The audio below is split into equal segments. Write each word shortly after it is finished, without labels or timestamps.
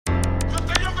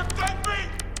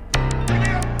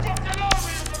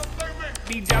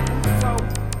DJ Abuso.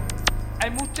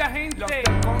 Hay mucha gente. Los de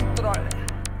control.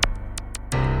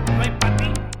 No hay pa'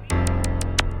 ti.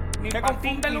 Ni que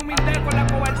confunde la humildad con la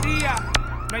cobardía.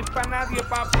 No hay pa' nadie,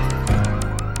 papi.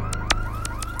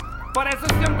 Por eso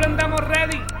siempre andamos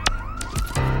ready.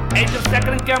 Ellos se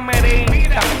creen que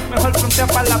amerita. Mejor frontea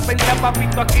pa' la pelea,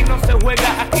 papito. Aquí no se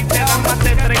juega, aquí te dan más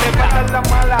de tres. Le pasan la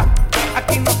mala.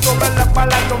 Aquí no sobran las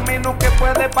balas, lo menos que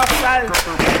puede pasar.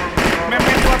 Me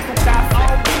meto a tu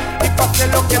casa y pase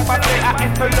lo que pase. A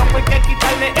esto loco hay que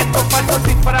quitarle estos falsos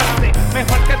disfraces.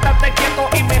 Mejor que estate quieto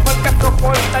y mejor que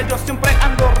soporta. Yo siempre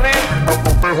ando red. No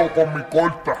protejo con mi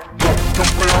corta. Yo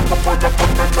siempre ando por la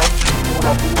parte de la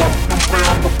cintura. Siempre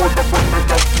ando por la parte de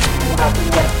la cintura.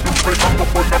 Siempre ando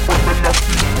por la parte de la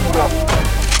cintura.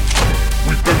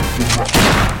 Muy dentro.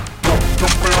 Yo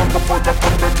siempre ando por la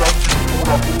parte de la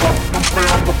cintura. Siempre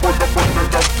ando por la parte de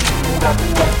la cintura.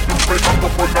 Siempre ando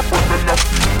por la parte de la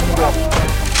cintura.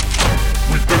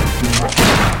 Muy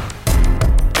dentro.